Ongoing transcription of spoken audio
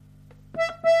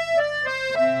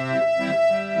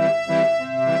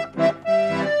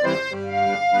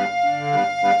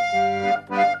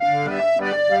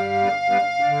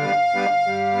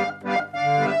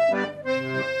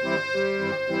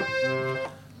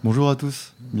Bonjour à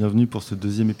tous, bienvenue pour ce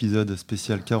deuxième épisode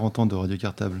spécial 40 ans de Radio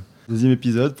Cartable. Deuxième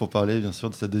épisode pour parler bien sûr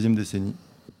de sa deuxième décennie.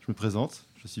 Je me présente,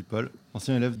 je suis Paul,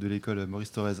 ancien élève de l'école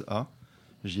Maurice-Thorez A.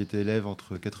 J'y étais élève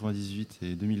entre 1998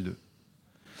 et 2002.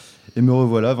 Et me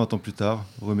revoilà 20 ans plus tard,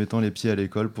 remettant les pieds à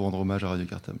l'école pour rendre hommage à Radio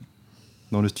Cartable.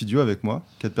 Dans le studio avec moi,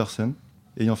 4 personnes,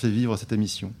 ayant fait vivre cette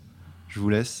émission. Je vous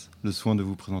laisse le soin de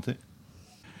vous présenter.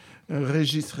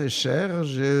 Régis Reicher,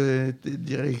 j'ai été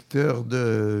directeur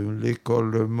de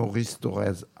l'école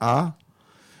Maurice-Thorez A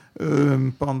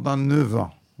pendant 9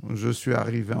 ans. Je suis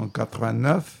arrivé en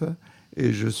 89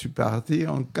 et je suis parti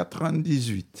en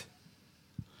 98.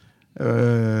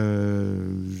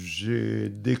 J'ai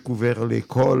découvert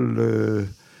l'école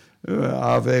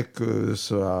avec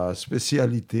sa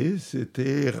spécialité,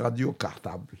 c'était Radio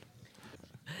Cartable.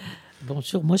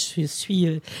 Bonjour, moi je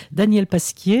suis Danièle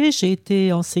Pasquier, j'ai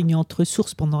été enseignante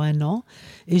ressources pendant 1 an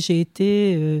et j'ai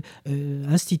été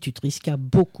institutrice qui a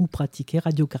beaucoup pratiqué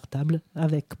Radio Cartable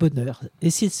avec bonheur. Et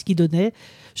c'est ce qui donnait,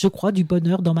 je crois, du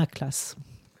bonheur dans ma classe.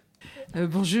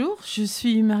 Bonjour, je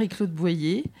suis Marie-Claude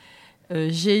Boyer.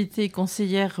 J'ai été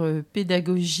conseillère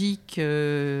pédagogique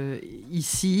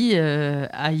ici,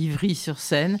 à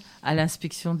Ivry-sur-Seine, à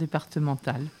l'inspection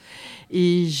départementale.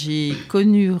 Et j'ai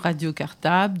connu Radio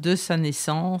Cartable de sa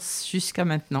naissance jusqu'à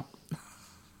maintenant.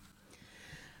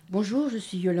 Bonjour, je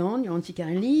suis Yolande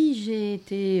Ciccarelli. J'ai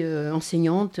été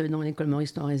enseignante dans l'école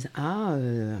Maurice-Thorez A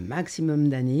un maximum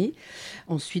d'années.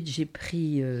 Ensuite, j'ai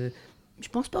pris... je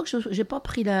pense pas que j'ai pas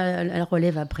pris la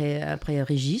relève après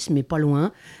Régis, mais pas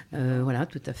loin. Voilà,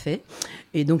 tout à fait.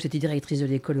 Et donc, j'étais directrice de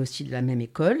l'école aussi, de la même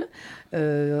école.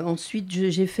 Ensuite,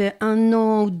 j'ai fait 1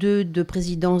 an ou 2 de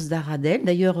présidence d'ARADELE.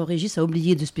 D'ailleurs, Régis a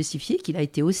oublié de spécifier qu'il a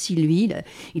été aussi, lui,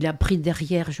 il a pris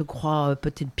derrière, je crois,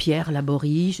 peut-être Pierre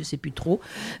Laborie, je sais plus trop.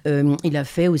 Il a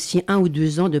fait aussi 1 ou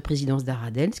 2 ans de présidence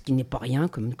d'ARADELE, ce qui n'est pas rien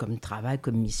comme travail,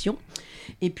 comme mission.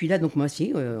 Et puis là, donc moi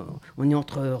aussi, on est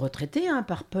entre retraités,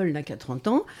 par Paul, là, qui a 30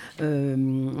 ans.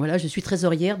 Voilà, je suis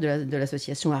trésorière de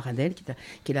l'association ARADELE,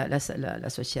 qui est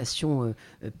l'association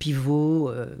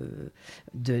pivot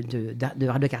de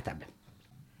Radio Cartable.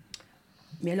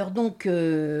 Mais alors donc,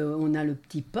 on a le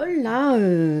petit Paul là,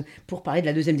 pour parler de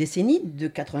la deuxième décennie, de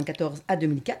 94 à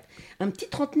 2004. Un petit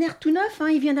trentenaire tout neuf,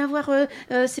 il vient d'avoir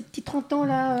ses petits 30 ans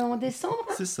là en décembre.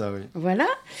 C'est ça, oui. Voilà.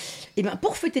 Et bien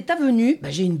pour fêter ta venue,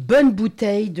 j'ai une bonne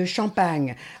bouteille de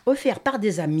champagne offerte par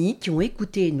des amis qui ont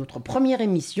écouté notre première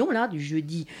émission là, du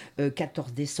jeudi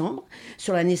 14 décembre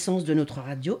sur la naissance de notre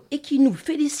radio et qui nous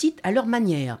félicitent à leur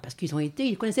manière. Parce qu'ils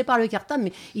connaissaient pas le cartable,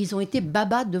 mais ils ont été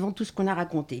babas devant tout ce qu'on a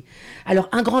raconté. Alors,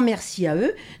 un grand merci à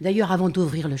eux. D'ailleurs, avant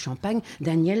d'ouvrir le champagne,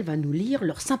 Danièle va nous lire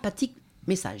leur sympathique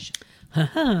message.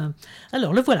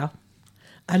 Alors, le voilà.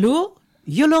 Allô,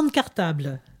 Yolande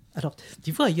Cartable. Alors,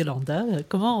 tu vois, Yolande,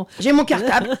 comment... J'ai mon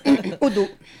cartable au dos.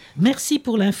 Merci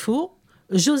pour l'info.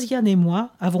 Josiane et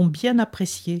moi avons bien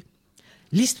apprécié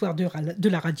l'histoire de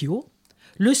la radio.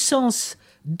 Le sens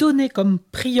donné comme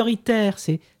prioritaire,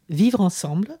 c'est vivre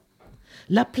ensemble.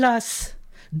 La place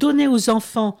donnée aux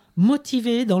enfants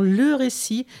motivés dans le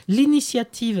récit,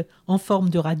 l'initiative en forme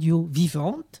de radio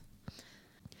vivante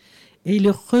et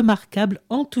le remarquable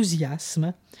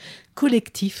enthousiasme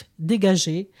collectif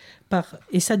dégagé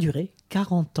et ça a duré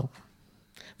 40 ans.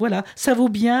 Voilà, ça vaut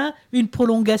bien une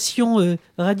prolongation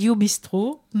radio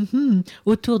bistrot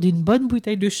autour d'une bonne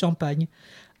bouteille de champagne.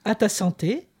 À ta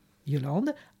santé,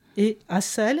 Yolande, et à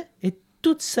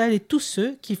toutes celles et tous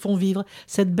ceux qui font vivre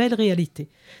cette belle réalité.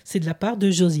 C'est de la part de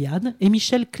Josiane et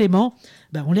Michel Clément.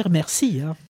 On les remercie.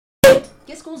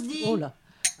 Qu'est-ce qu'on se dit ? Oh là.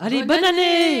 Allez, bonne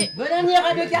année ! Bonne année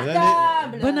Radio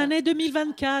Cartable ! Bonne année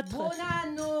 2024 ! Bon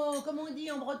anno, comme on dit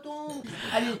en breton.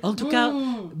 Allez. En tout cas,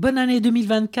 bonne année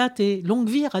 2024 et longue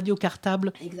vie Radio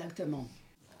Cartable. Exactement.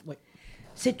 Oui.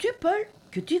 Sais-tu, Paul,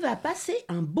 que tu vas passer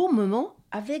un beau moment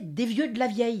avec des vieux de la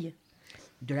vieille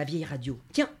radio.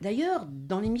 Tiens, d'ailleurs,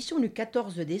 dans l'émission du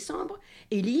 14 décembre,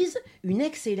 Élise, une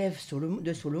ex-élève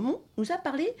de Solomon, nous a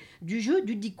parlé du jeu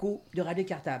du dico de Radio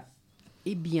Cartable.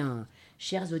 Eh bien,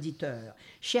 chers auditeurs,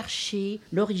 cherchez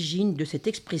l'origine de cette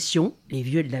expression, les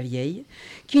vieux de la vieille,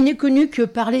 qui n'est connue que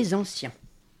par les anciens.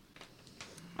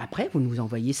 Après, vous nous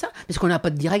envoyez ça, parce qu'on n'a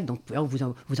pas de direct, donc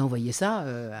vous envoyez ça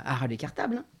à Radio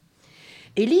Cartable.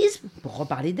 Élise, pour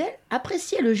reparler d'elle,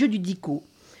 appréciait le jeu du dico.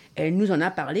 Elle nous en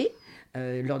a parlé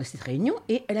lors de cette réunion,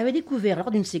 et elle avait découvert lors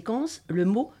d'une séquence le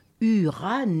mot «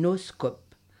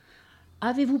 uranoscope ».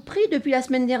 Avez-vous pris depuis la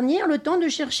semaine dernière le temps de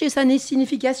chercher sa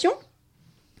signification ?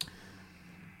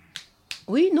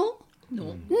 Oui, non?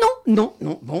 Non. Non.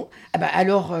 Bon,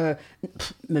 alors,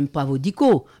 même pas à vos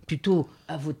dicos, plutôt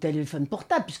à vos téléphones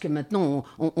portables, puisque maintenant,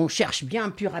 on cherche bien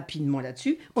plus rapidement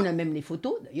là-dessus. On a même les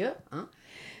photos, d'ailleurs. Hein.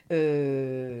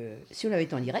 Si on avait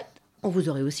été en direct, on vous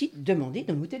aurait aussi demandé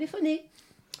de nous téléphoner.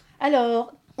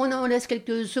 Alors, on en laisse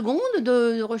quelques secondes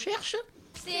de recherche.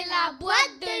 C'est la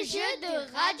boîte de jeu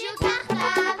de Radio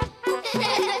Cartable.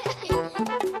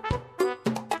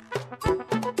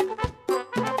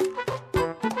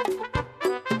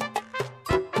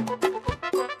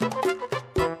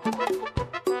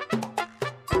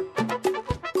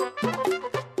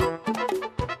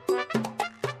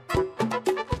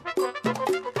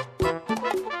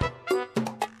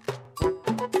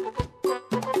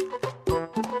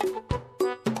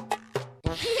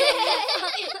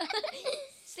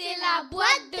 C'est la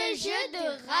boîte de jeu de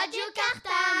Radio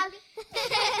Cartable.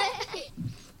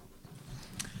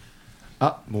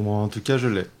 Ah, bon, en tout cas, je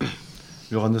l'ai.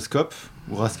 Le rhinoscope,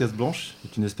 ou rascasse blanche,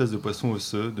 est une espèce de poisson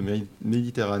osseux de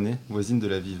Méditerranée, voisine de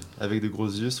la Vive, avec de gros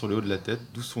yeux sur le haut de la tête,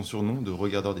 d'où son surnom de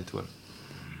regardeur d'étoiles.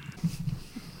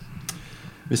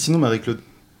 Mais sinon, Marie-Claude,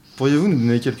 pourriez-vous nous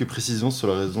donner quelques précisions sur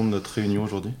la raison de notre réunion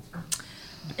aujourd'hui ?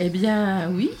 Eh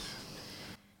bien, oui.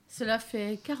 Cela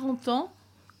fait 40 ans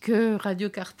que Radio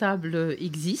Cartable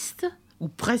existe, ou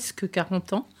presque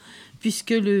 40 ans,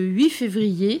 puisque le 8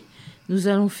 février, nous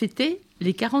allons fêter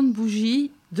les 40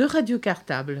 bougies de Radio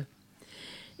Cartable.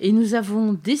 Et nous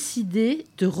avons décidé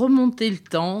de remonter le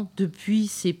temps depuis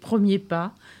ses premiers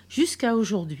pas jusqu'à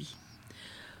aujourd'hui.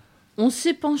 On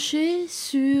s'est penché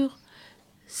sur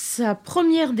sa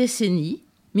première décennie,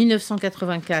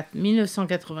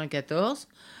 1984-1994,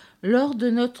 lors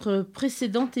de notre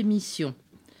précédente émission,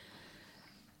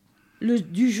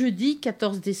 du jeudi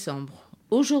 14 décembre.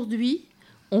 Aujourd'hui,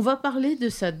 on va parler de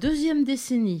sa deuxième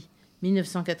décennie,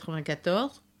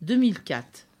 1994-2004.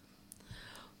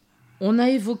 On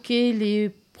a évoqué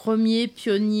les premiers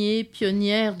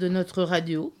pionnières de notre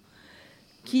radio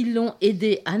qui l'ont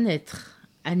aidé à naître.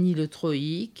 Annie Le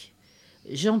Troïc,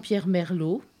 Jean-Pierre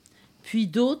Merlot, puis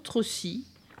d'autres aussi,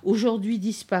 aujourd'hui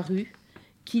disparus,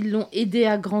 qui l'ont aidé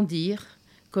à grandir,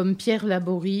 comme Pierre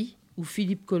Laborie ou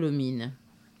Philippe Colomine.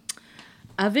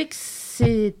 Avec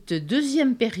cette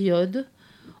deuxième période,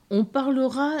 on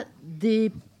parlera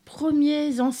des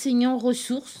premiers enseignants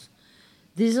ressources,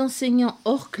 des enseignants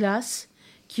hors classe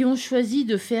qui ont choisi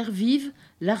de faire vivre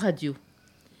la radio.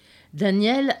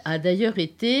 Danièle a d'ailleurs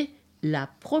été la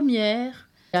première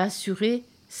à assurer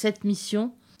cette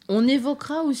mission. On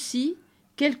évoquera aussi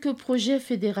quelques projets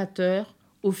fédérateurs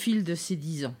au fil de ces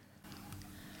 10 ans.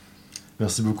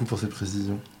 Merci beaucoup pour ces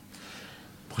précisions.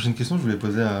 Prochaine question, je voulais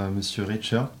poser à Monsieur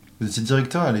Reicher. Vous étiez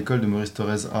directeur à l'école de Maurice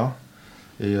Thorez A.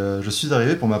 Et je suis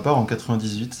arrivé pour ma part en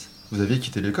 98. Vous aviez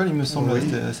quitté l'école, il me semble. Oui,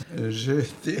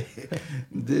 j'étais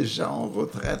déjà en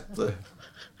retraite.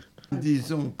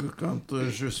 Disons que quand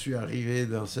je suis arrivé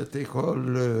dans cette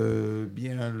école,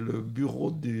 bien le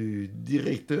bureau du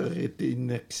directeur était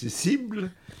inaccessible.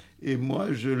 Et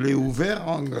moi, je l'ai ouvert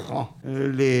en grand.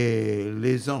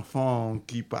 Les enfants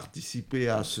qui participaient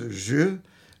à ce jeu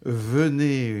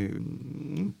venaient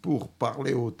pour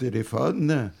parler au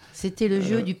téléphone. C'était le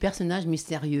jeu du personnage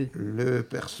mystérieux. Le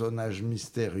personnage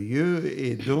mystérieux.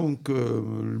 Et donc,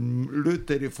 le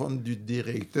téléphone du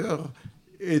directeur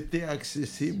était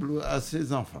accessible à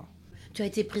ses enfants. Tu as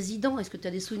été président. Est-ce que tu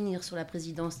as des souvenirs sur la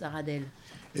présidence d'ARADELE ?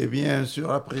 Eh bien, sur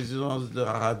la présidence de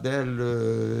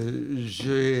ARADELE,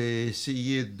 j'ai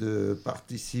essayé de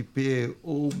participer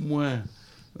au moins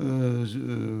sur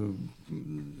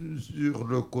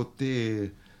le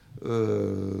côté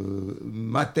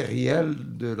matériel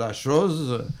de la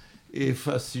chose et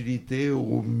faciliter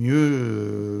au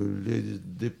mieux les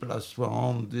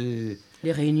déplacements des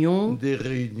réunions,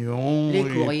 les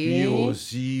courriers, et puis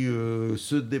aussi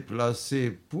se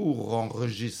déplacer pour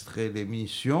enregistrer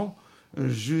l'émission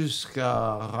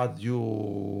jusqu'à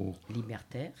Radio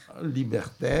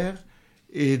Libertaire.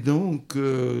 Et donc,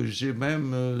 j'ai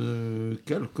même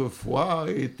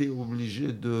quelquefois été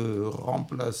obligé de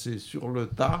remplacer sur le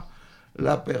tas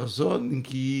la personne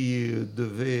qui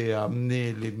devait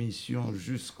amener l'émission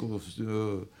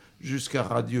jusqu'à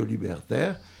Radio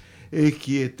Libertaire et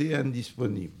qui était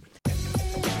indisponible.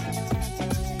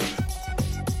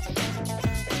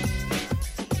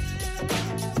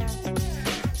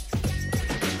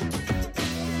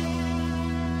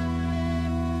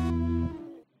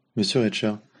 Monsieur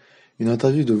Reicher, une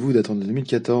interview de vous datant de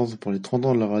 2014 pour les 30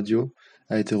 ans de la radio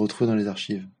a été retrouvée dans les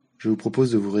archives. Je vous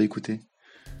propose de vous réécouter.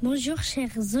 Bonjour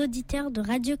chers auditeurs de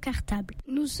Radio Cartable.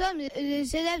 Nous sommes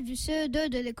les élèves du CE2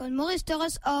 de l'école Maurice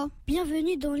Thorez A.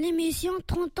 Bienvenue dans l'émission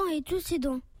 30 ans et tous ses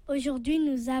dons. Aujourd'hui,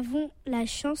 nous avons la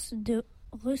chance de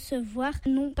recevoir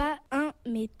non pas un,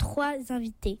 mais 3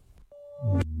 invités.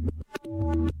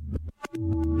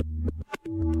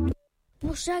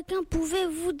 Pour chacun,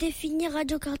 pouvez-vous définir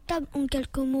Radio Cartable en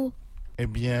quelques mots ? Eh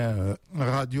bien,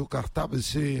 Radio Cartable,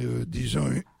 c'est, disons,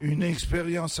 une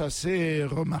expérience assez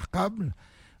remarquable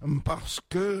parce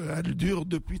qu'elle dure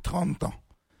depuis 30 ans.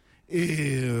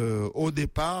 Et au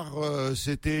départ,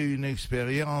 c'était une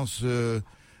expérience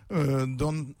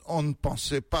dont on ne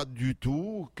pensait pas du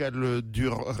tout qu'elle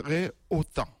durerait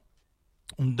autant.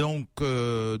 Donc,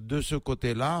 de ce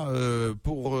côté-là,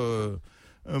 pour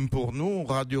nous,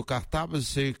 Radio Cartable,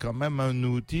 c'est quand même un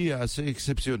outil assez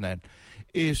exceptionnel.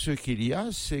 Et ce qu'il y a,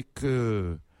 c'est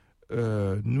que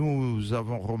nous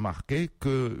avons remarqué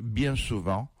que bien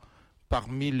souvent,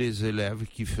 parmi les élèves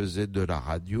qui faisaient de la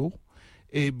radio,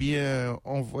 eh bien,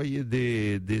 on voyait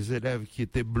des élèves qui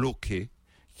étaient bloqués,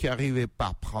 qui n'arrivaient pas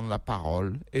à prendre la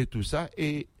parole et tout ça.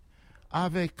 Et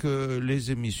avec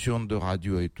les émissions de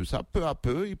radio et tout ça, peu à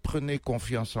peu, ils prenaient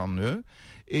confiance en eux.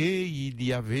 Et il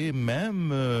y avait même,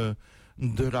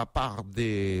 de la part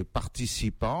des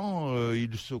participants,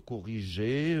 ils se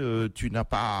corrigeaient. Tu n'as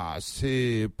pas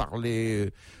assez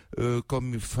parlé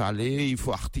comme il fallait, il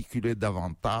faut articuler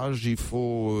davantage, il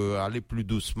faut aller plus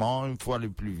doucement, il faut aller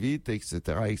plus vite, etc.,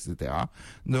 etc.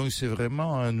 Donc c'est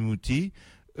vraiment un outil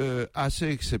assez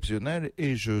exceptionnel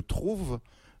et je trouve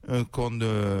qu'on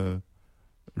ne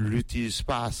l'utilise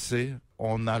pas assez.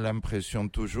 On a l'impression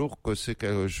toujours que c'est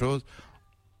quelque chose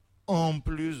en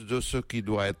plus de ce qui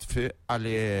doit être fait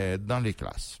dans les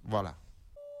classes. Voilà.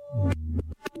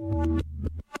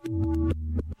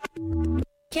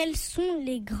 Quelles sont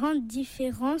les grandes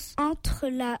différences entre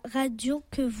la radio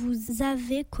que vous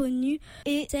avez connue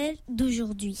et celle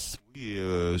d'aujourd'hui ? Oui,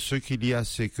 ce qu'il y a,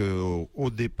 c'est qu'au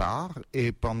départ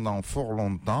et pendant fort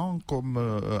longtemps, comme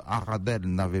ARADELE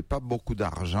n'avait pas beaucoup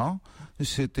d'argent,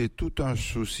 c'était tout un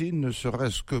souci, ne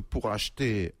serait-ce que pour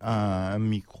acheter un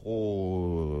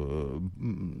micro,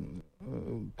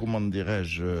 comment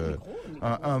dirais-je,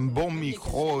 un bon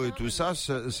micro et tout ça,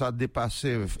 ça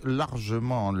dépassait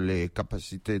largement les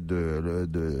capacités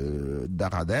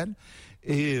d'ARADELE.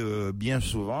 Et bien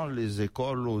souvent, les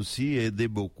écoles aussi aidaient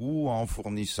beaucoup en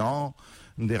fournissant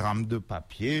des rames de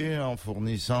papier, en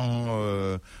fournissant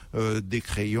des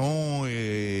crayons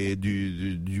et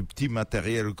du petit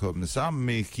matériel comme ça,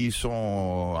 mais qui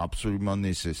sont absolument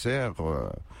nécessaires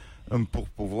pour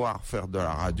pouvoir faire de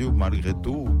la radio malgré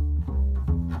tout.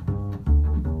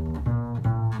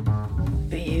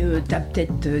 Et tu as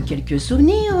peut-être quelques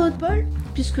souvenirs, Paul,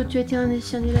 puisque tu étais un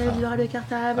ancien élève de Radio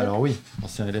Cartable. Alors oui,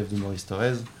 ancien élève de Maurice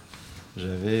Thorez,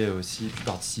 j'avais aussi pu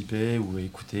participer ou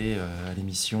écouter à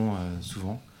l'émission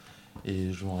souvent.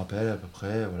 Et je me rappelle à peu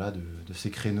près de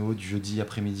ces créneaux du jeudi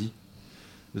après-midi,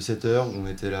 de 7h où on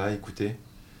était là à écouter,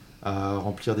 à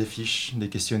remplir des fiches, des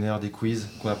questionnaires, des quiz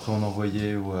qu'après on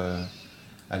envoyait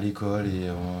à l'école. Et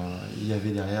il y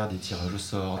avait derrière des tirages au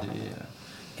sort,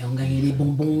 Et on gagnait les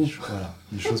bonbons. Voilà,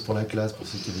 des choses pour la classe, pour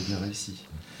ceux qui avaient bien réussi.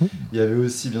 Il y avait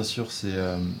aussi, bien sûr, ces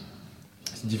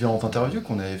différentes interviews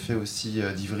qu'on avait fait aussi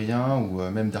d'Ivriens ou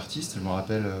même d'artistes. Je me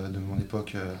rappelle de mon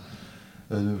époque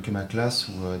que ma classe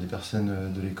où des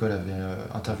personnes de l'école avaient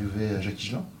interviewé Jacques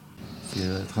Higelin.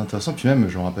 C'est très intéressant. Puis même,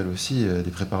 je me rappelle aussi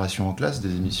des préparations en classe,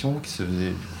 des émissions qui se faisaient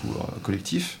du coup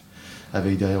collectif,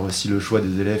 avec derrière aussi le choix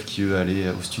des élèves qui, eux, allaient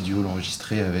au studio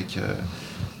l'enregistrer avec,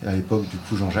 à l'époque, du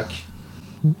coup, Jean-Jacques.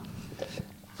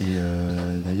 Et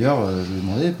d'ailleurs, je me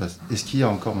demandais, est-ce qu'il y a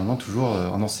encore maintenant toujours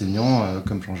un enseignant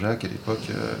comme Jean-Jacques à l'époque,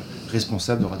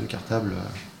 responsable de Radio Cartable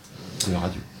de la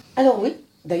radio ? Alors oui,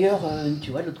 d'ailleurs,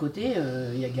 tu vois, de l'autre côté,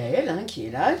 il y a Gaël qui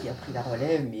est là, qui a pris la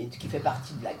relève, mais qui fait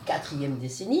partie de la 4e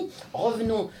décennie.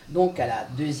 Revenons donc à la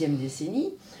 2e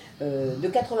décennie. De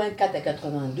 84 à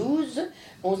 92,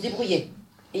 on se débrouillait,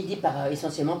 aidé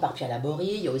essentiellement par Pierre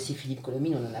Laborie. Il y a aussi Philippe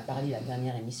Colomine, on en a parlé la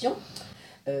dernière émission.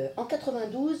 En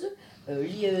 92,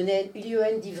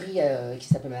 l'IEN d'Ivry, qui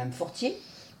s'appelle Madame Fortier,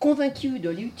 convaincue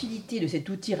de l'utilité de cet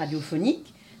outil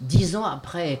radiophonique, 10 ans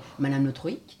après Madame Le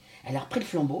Troïc, elle a repris le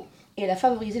flambeau et elle a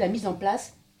favorisé la mise en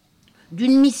place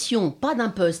d'une mission, pas d'un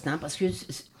poste, parce que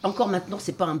encore maintenant,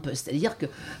 c'est pas un poste. C'est-à-dire que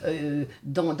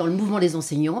dans le mouvement des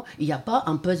enseignants, il n'y a pas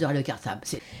un poste de Radio Cartable.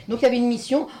 Donc il y avait une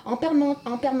mission en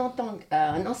permettant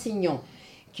à un enseignant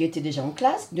qui était déjà en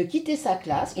classe de quitter sa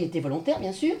classe, il était volontaire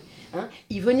bien sûr,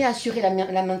 il venait assurer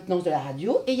la maintenance de la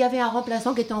radio et il y avait un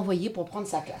remplaçant qui était envoyé pour prendre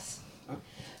sa classe.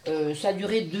 Ça a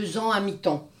duré 2 ans à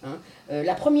mi-temps.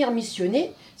 La première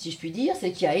missionnée, si je puis dire,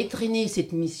 celle qui a étraîné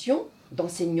cette mission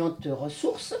d'enseignante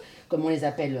ressources, comme on les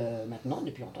appelle maintenant,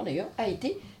 depuis longtemps d'ailleurs, a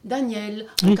été Danièle,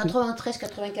 en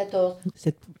 93-94.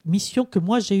 Cette mission que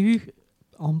moi j'ai eue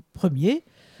en premier.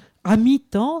 À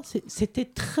mi-temps, c'était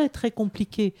très, très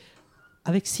compliqué,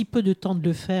 avec si peu de temps de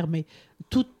le faire, mais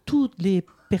toutes les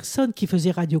personnes qui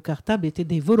faisaient Radio Cartable étaient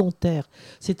des volontaires.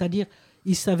 C'est-à-dire,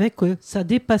 ils savaient que ça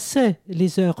dépassait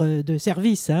les heures de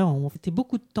service. On était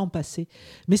beaucoup de temps passé.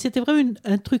 Mais c'était vraiment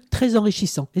un truc très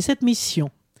enrichissant. Et cette mission,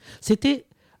 c'était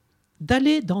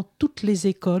d'aller dans toutes les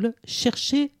écoles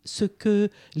chercher ce que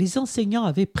les enseignants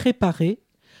avaient préparé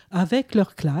avec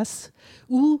leur classe,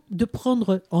 ou de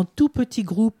prendre en tout petit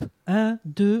groupe 1,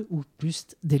 2 ou plus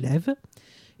d'élèves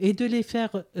et de les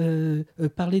faire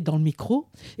parler dans le micro,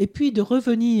 et puis de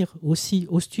revenir aussi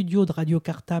au studio de Radio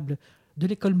Cartable de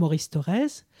l'école Maurice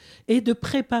Thorez et de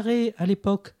préparer à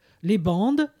l'époque les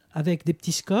bandes avec des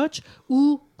petits scotch,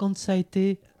 ou quand ça a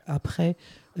été après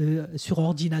sur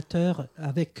ordinateur,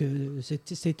 avec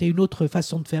c'était une autre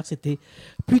façon de faire, c'était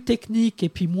plus technique et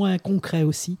puis moins concret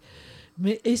aussi.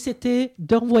 Et c'était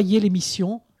d'envoyer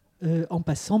l'émission en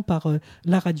passant par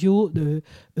la radio de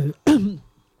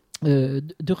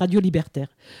Radio Libertaire.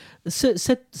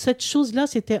 Cette chose-là,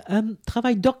 c'était un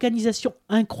travail d'organisation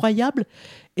incroyable.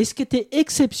 Et ce qui était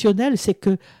exceptionnel, c'est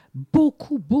que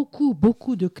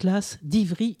beaucoup de classes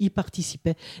d'Ivry y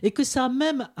participaient. Et que ça a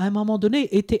même, à un moment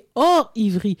donné, été hors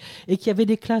Ivry. Et qu'il y avait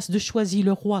des classes de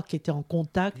Choisy-le-Roi qui étaient en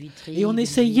contact. Vitry, et on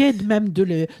essayait même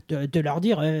de leur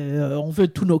dire on veut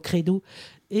tous nos credos.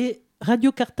 Et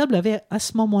Radio Cartable avait à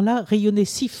ce moment-là rayonné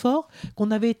si fort qu'on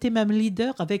avait été même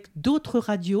leader avec d'autres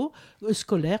radios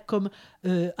scolaires comme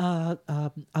à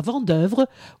Vendeuvre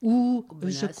ou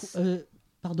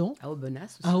à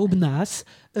Aubenas,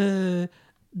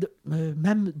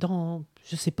 même dans,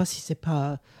 je ne sais pas si c'est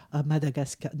pas à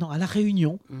Madagascar, non, à La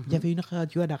Réunion. Il y avait une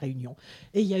radio à La Réunion.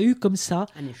 Et il y a eu comme ça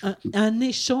un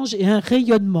échange et un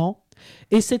rayonnement.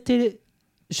 Et c'était,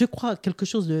 je crois, quelque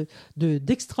chose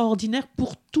d'extraordinaire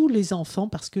pour tous les enfants,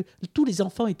 parce que tous les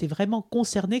enfants étaient vraiment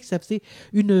concernés, que ça faisait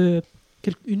une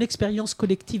expérience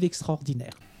collective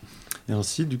extraordinaire. Et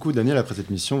ensuite, du coup, Danièle, après cette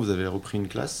mission, vous avez repris une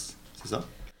classe, c'est ça ?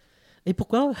 Et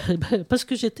pourquoi ? Parce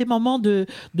que j'étais maman de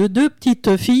 2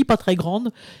 petites filles, pas très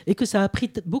grandes, et que ça a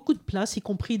pris beaucoup de place, y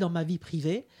compris dans ma vie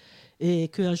privée. Et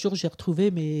qu'un jour, j'ai retrouvé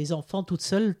mes enfants toutes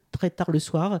seules, très tard le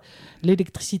soir.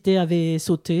 L'électricité avait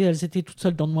sauté, elles étaient toutes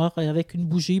seules dans le noir, avec une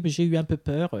bougie, mais j'ai eu un peu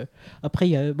peur.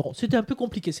 Après, c'était un peu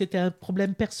compliqué, c'était un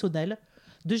problème personnel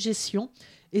de gestion.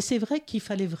 Et c'est vrai qu'il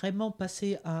fallait vraiment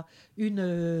passer à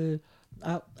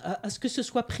ce que ce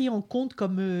soit pris en compte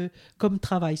comme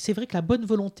travail. C'est vrai que la bonne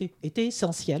volonté était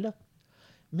essentielle,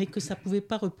 mais que ça ne pouvait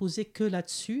pas reposer que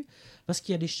là-dessus, parce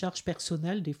qu'il y a des charges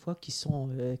personnelles, des fois, qui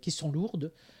sont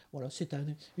lourdes. Voilà, c'est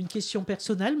une question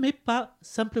personnelle, mais pas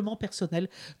simplement personnelle.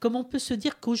 Comme on peut se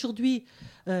dire qu'aujourd'hui,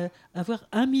 avoir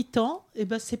un mi-temps, ce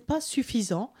n'est pas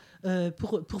suffisant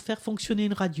pour faire fonctionner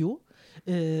une radio,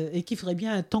 et qu'il faudrait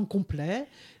bien un temps complet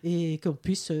et qu'on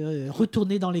puisse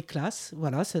retourner dans les classes.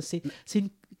 Voilà, ça, c'est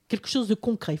quelque chose de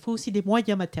concret. Il faut aussi des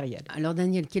moyens matériels. Alors,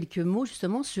 Danièle, quelques mots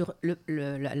justement sur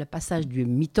le passage du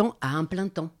mi-temps à un plein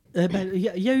temps. Il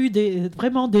y a eu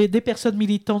vraiment des personnes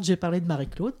militantes, j'ai parlé de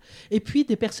Marie-Claude, et puis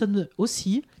des personnes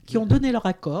aussi qui ont donné leur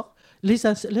accord,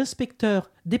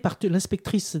 l'inspectrice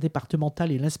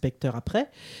départementale et l'inspecteur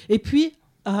après, et puis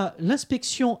à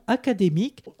l'inspection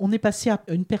académique, on est passé à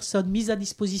une personne mise à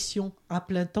disposition à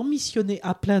plein temps, missionnée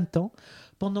à plein temps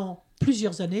pendant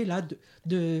plusieurs années.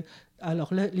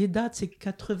 Alors les dates, c'est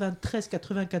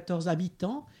 93-94 à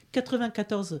mi-temps,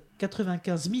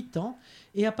 94-95 mi-temps,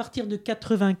 et à partir de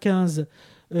 95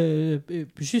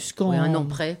 jusqu'en... Oui, un an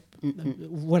près.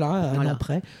 Voilà, un an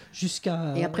près.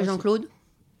 Jusqu'à... Et après Jean-Claude ?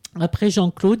 Après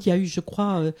Jean-Claude, il y a eu, je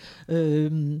crois,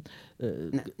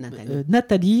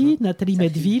 Nathalie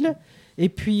Medville. Et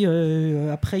puis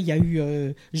après, il y a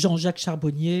eu Jean-Jacques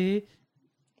Charbonnier.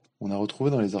 On a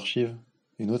retrouvé dans les archives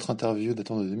une autre interview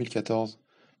datant de 2014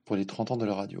 pour les 30 ans de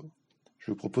la radio.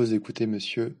 Je vous propose d'écouter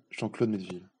monsieur Jean-Claude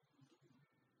Medville.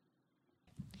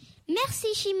 Merci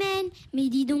Chimène. Mais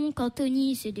dis donc,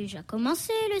 Anthony, c'est déjà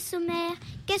commencé le sommaire.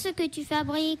 Qu'est-ce que tu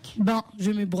fabriques ?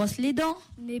 Je me brosse les dents.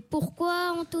 Mais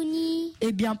pourquoi, Anthony ?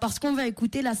 Eh bien, parce qu'on va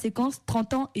écouter la séquence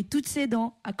 30 ans et toutes ses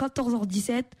dents. À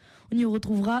 14h17, on y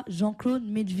retrouvera Jean-Claude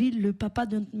Medville, le papa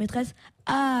de notre maîtresse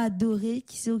adorée,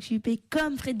 qui s'est occupé,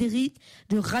 comme Frédéric,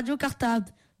 de Radio Cartable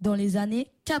dans les années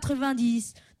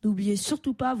 90. N'oubliez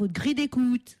surtout pas votre grille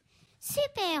d'écoute.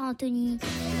 Super, Anthony.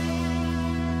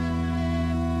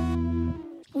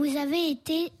 Vous avez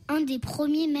été un des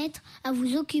premiers maîtres à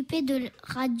vous occuper de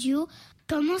radio.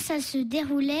 Comment ça se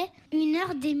déroulait, une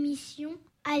heure d'émission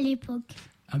à l'époque ?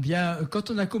 Eh bien, quand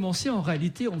on a commencé, en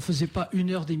réalité, on ne faisait pas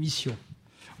une heure d'émission.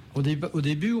 Au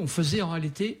début, on faisait en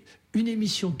réalité une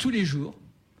émission tous les jours.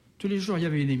 Tous les jours, il y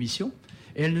avait une émission.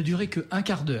 Et elle ne durait qu'un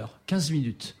quart d'heure, 15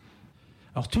 minutes.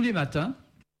 Alors tous les matins,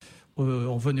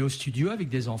 on venait au studio avec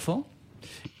des enfants.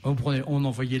 On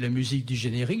envoyait la musique du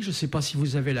générique. Je ne sais pas si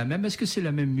vous avez la même. Est-ce que c'est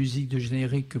la même musique de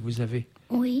générique que vous avez ?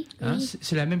 Oui.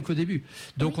 C'est la même qu'au début.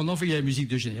 Donc on envoyait la musique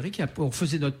de générique et on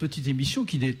faisait notre petite émission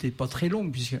qui n'était pas très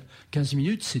longue, puisque 15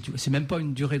 minutes, c'est même pas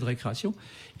une durée de récréation.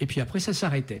 Et puis après, ça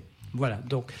s'arrêtait. Voilà.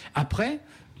 Donc après,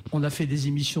 on a fait des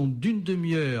émissions d'une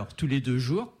demi-heure tous les 2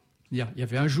 jours. Il y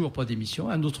avait un jour pas d'émission,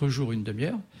 un autre jour une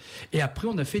demi-heure. Et après,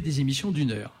 on a fait des émissions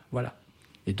d'1 heure. Voilà.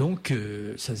 Et donc,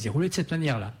 ça se déroulait de cette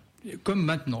manière-là. Comme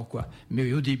maintenant, quoi.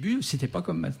 Mais au début, c'était pas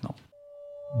comme maintenant.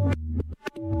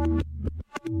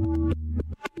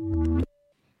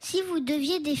 Si vous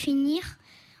deviez définir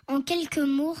en quelques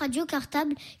mots Radio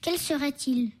Cartable, quel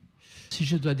serait-il ? Si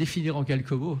je dois définir en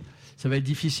quelques mots, ça va être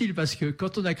difficile parce que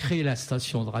quand on a créé la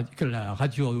station de la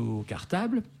radio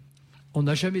Cartable, on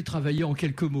n'a jamais travaillé en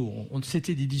quelques mots.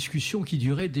 C'était des discussions qui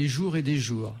duraient des jours et des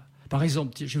jours. Par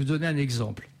exemple, je vais vous donner un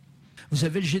exemple. Vous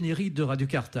avez le générique de Radio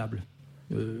Cartable.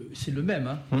 C'est le même.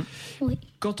 Hein. Oui.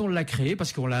 Quand on l'a créé,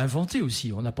 parce qu'on l'a inventé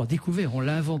aussi, on n'a pas découvert, on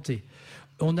l'a inventé.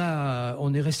 On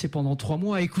est resté pendant 3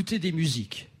 mois à écouter des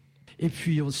musiques. Et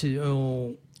puis on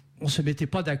se mettait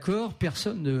pas d'accord,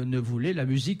 personne ne voulait la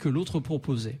musique que l'autre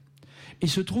proposait. Et il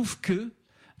se trouve que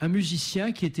un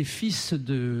musicien qui était fils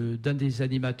d'un des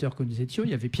animateurs que nous étions,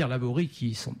 il y avait Pierre Laborie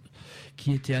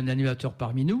qui était un animateur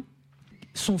parmi nous,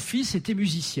 son fils était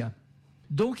musicien.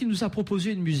 Donc il nous a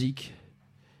proposé une musique.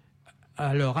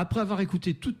 Alors, après avoir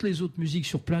écouté toutes les autres musiques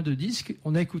sur plein de disques,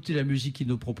 on a écouté la musique qu'il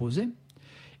nous proposait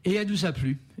et elle nous a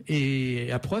plu. Et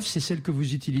la preuve, c'est celle que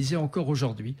vous utilisez encore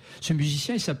aujourd'hui. Ce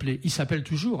musicien, il s'appelle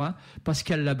toujours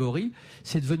Pascal Laborie.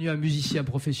 C'est devenu un musicien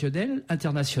professionnel,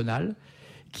 international,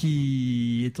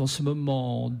 qui est en ce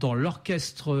moment dans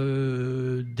l'orchestre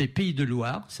des Pays de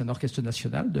Loire. C'est un orchestre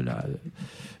national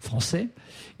français.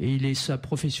 Et il est sa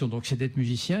profession, donc c'est d'être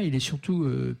musicien. Il est surtout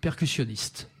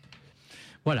percussionniste.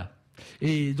 Voilà.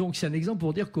 Et donc c'est un exemple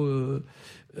pour dire que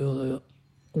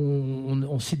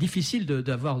c'est difficile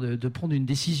de prendre une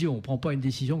décision. On ne prend pas une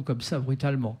décision comme ça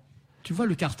brutalement. Tu vois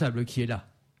le cartable qui est là.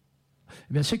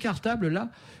 Eh bien, ce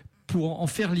cartable-là, pour en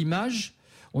faire l'image,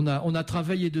 on a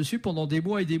travaillé dessus pendant des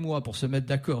mois et des mois pour se mettre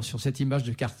d'accord sur cette image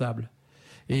de cartable.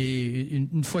 Et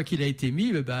une fois qu'il a été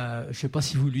mis, je ne sais pas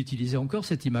si vous l'utilisez encore,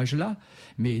 cette image-là,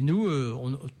 mais nous,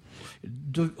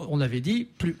 on avait dit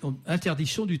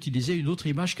interdiction d'utiliser une autre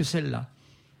image que celle-là.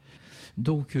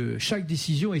 Donc chaque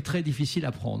décision est très difficile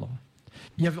à prendre.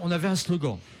 On avait un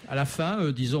slogan. À la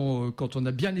fin, quand on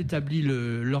a bien établi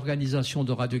l'organisation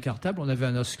de Radio Cartable, on avait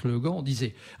un slogan, on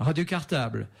disait « Radio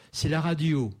Cartable, c'est la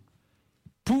radio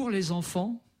pour les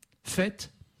enfants,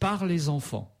 faite par les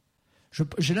enfants ».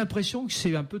 J'ai l'impression que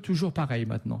c'est un peu toujours pareil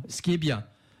maintenant, ce qui est bien.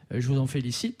 Je vous en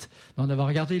félicite d'en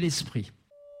avoir gardé l'esprit.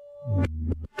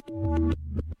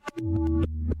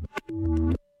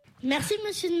 Merci,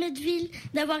 monsieur de Metteville,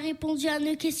 d'avoir répondu à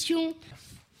nos questions.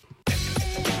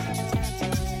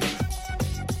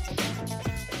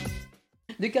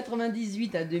 De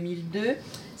 1998 à 2002,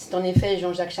 c'est en effet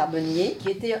Jean-Jacques Charbonnier qui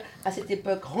était à cette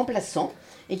époque remplaçant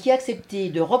et qui a accepté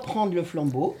de reprendre le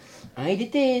flambeau. Il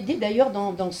était aidé d'ailleurs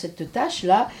dans cette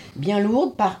tâche-là, bien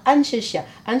lourde, par Anne Chechia.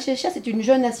 Anne Chechia, c'est une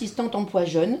jeune assistante emploi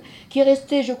jeune qui est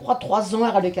restée, je crois, 3 ans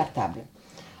à Radio Cartable.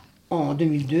 En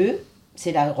 2002,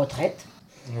 c'est la retraite.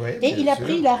 Oui, et il a sûr.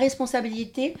 pris la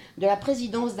responsabilité de la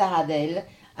présidence d'ARADELE.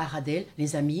 ARADELE,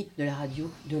 les amis de la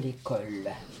radio de l'école.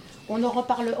 On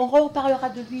reparlera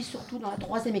de lui surtout dans la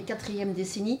 3e et 4e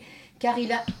décennie, car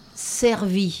il a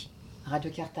servi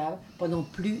Radio Cartable pendant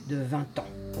plus de 20 ans.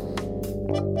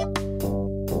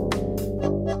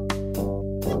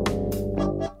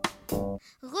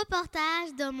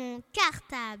 Reportage dans mon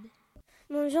cartable.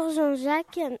 Bonjour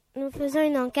Jean-Jacques, nous faisons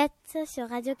une enquête sur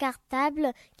Radio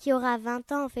Cartable qui aura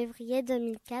 20 ans en février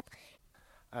 2004.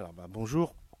 Alors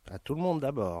bonjour à tout le monde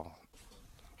d'abord.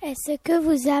 Est-ce que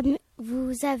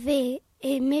vous avez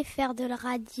aimé faire de la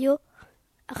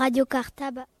Radio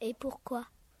Cartable et pourquoi ?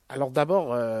 Alors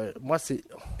d'abord,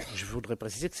 je voudrais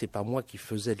préciser que c'est pas moi qui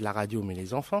faisais de la radio mais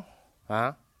les enfants,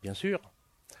 bien sûr.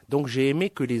 Donc j'ai aimé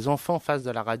que les enfants fassent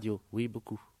de la radio, oui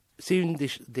beaucoup. C'est une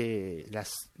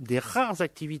des rares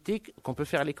activités qu'on peut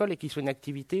faire à l'école et qui soit une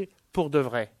activité pour de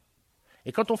vrai.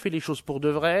 Et quand on fait les choses pour de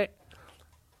vrai,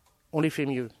 on les fait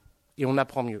mieux et on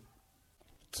apprend mieux.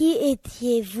 Qui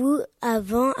étiez-vous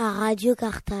avant à Radio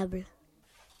Cartable ?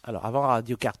 Alors avant à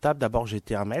Radio Cartable, d'abord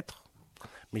j'étais un maître,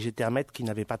 mais j'étais un maître qui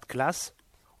n'avait pas de classe,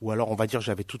 ou alors on va dire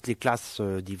j'avais toutes les classes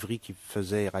d'Ivry qui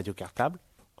faisaient Radio Cartable.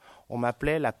 On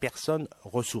m'appelait la personne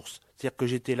ressource. C'est-à-dire que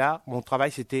j'étais là, mon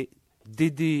travail c'était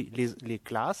d'aider les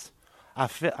classes à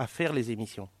faire les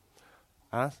émissions.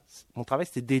 Hein. Mon travail,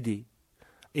 c'était d'aider.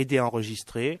 Aider à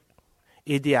enregistrer,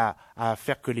 aider à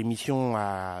faire que l'émission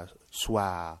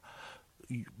soit...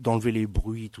 d'enlever les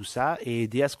bruits, tout ça, et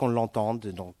aider à ce qu'on l'entende,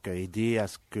 donc aider à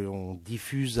ce qu'on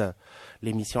diffuse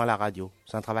l'émission à la radio.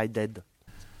 C'est un travail d'aide.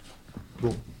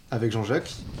 Bon, avec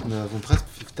Jean-Jacques, nous avons presque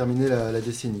terminé la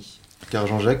décennie. Car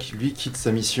Jean-Jacques, lui, quitte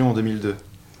sa mission en 2002.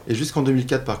 Et jusqu'en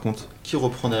 2004, par contre, qui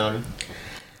reprend derrière lui ?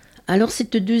 Alors,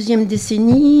 cette deuxième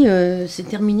décennie s'est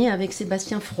terminée avec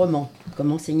Sébastien Froment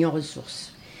comme enseignant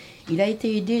ressources. Il a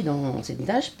été aidé dans cette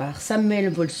tâche par Samuel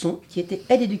Volson, qui était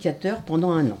aide-éducateur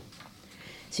pendant 1 an.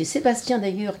 C'est Sébastien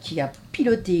d'ailleurs qui a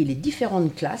piloté les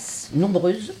différentes classes,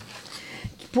 nombreuses,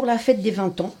 pour la fête des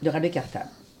 20 ans de Radio Cartable.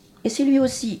 Et c'est lui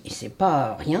aussi, et c'est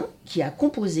pas rien, qui a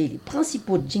composé les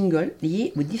principaux jingles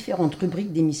liés aux différentes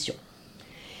rubriques d'émissions.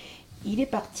 Il est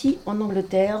parti en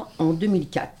Angleterre en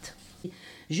 2004.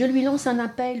 Je lui lance un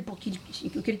appel pour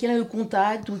que quelqu'un le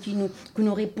contacte ou qu'il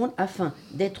nous réponde afin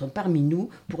d'être parmi nous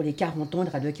pour les 40 ans de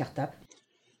Radio Cartable.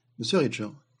 Monsieur Reicher,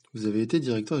 vous avez été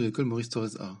directeur de l'école Maurice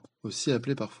Thorez A, aussi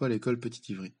appelée parfois l'école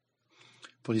Petite-Ivry.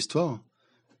 Pour l'histoire,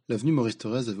 l'avenue Maurice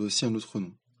Thorez avait aussi un autre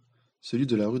nom, celui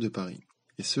de la rue de Paris,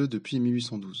 et ce depuis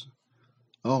 1812.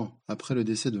 Or, après le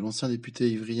décès de l'ancien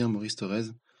député ivrien Maurice Thorez,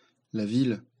 la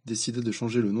ville décida de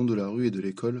changer le nom de la rue et de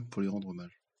l'école pour lui rendre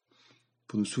hommage.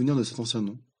 Pour nous souvenir de cet ancien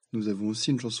nom, nous avons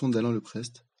aussi une chanson d'Alain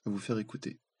Leprest à vous faire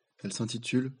écouter. Elle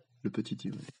s'intitule « Le Petit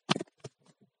Ivry ».